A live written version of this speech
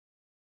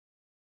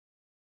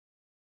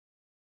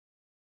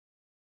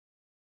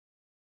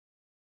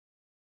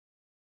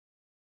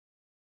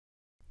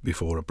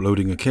Before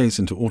uploading a case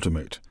into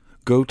Automate,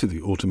 go to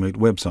the Automate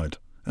website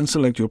and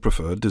select your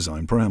preferred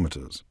design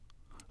parameters.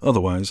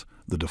 Otherwise,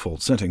 the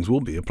default settings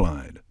will be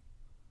applied.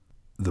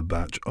 The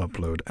Batch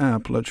Upload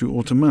app lets you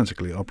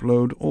automatically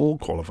upload all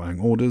qualifying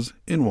orders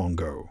in one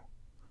go.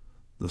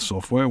 The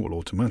software will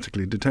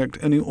automatically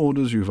detect any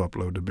orders you've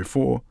uploaded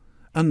before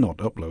and not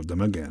upload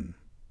them again.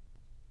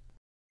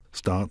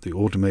 Start the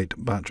Automate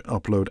Batch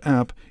Upload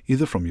app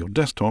either from your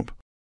desktop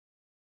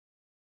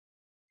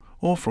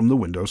or from the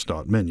Windows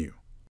Start menu.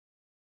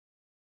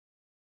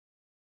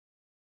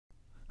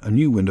 A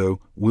new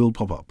window will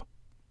pop up.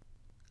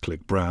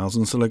 Click Browse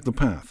and select the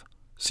path,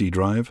 C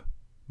drive,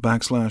 /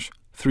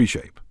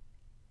 3Shape.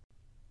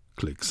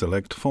 Click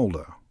Select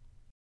Folder.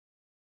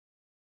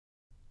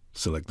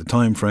 Select the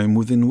time frame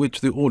within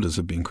which the orders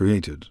have been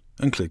created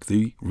and click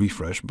the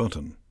Refresh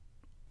button.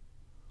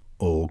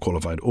 All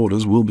qualified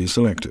orders will be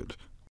selected.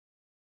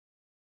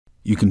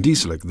 You can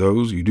deselect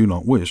those you do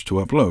not wish to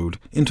upload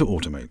into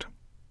Automate.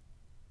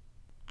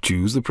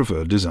 Choose the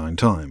preferred design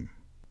time.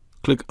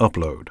 Click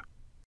Upload.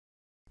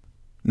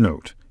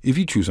 Note, if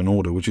you choose an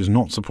order which is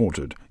not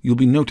supported, you'll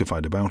be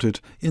notified about it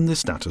in the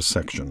Status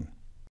section.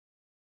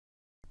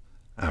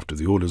 After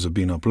the orders have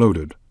been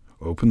uploaded,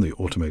 open the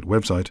Automate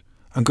website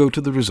and go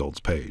to the Results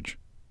page,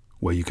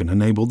 where you can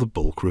enable the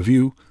bulk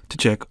review to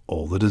check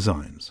all the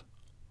designs.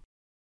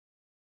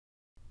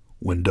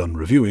 When done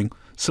reviewing,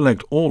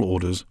 select all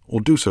orders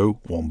or do so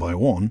one by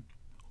one,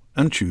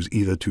 and choose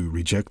either to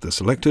reject the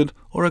selected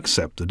or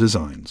accept the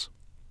designs.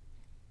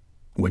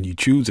 When you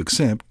choose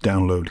Accept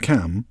Download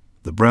CAM,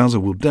 the browser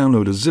will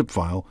download a zip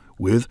file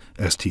with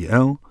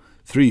STL,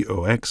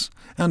 3OX,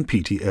 and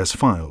PTS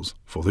files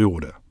for the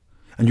order,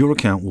 and your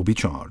account will be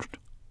charged.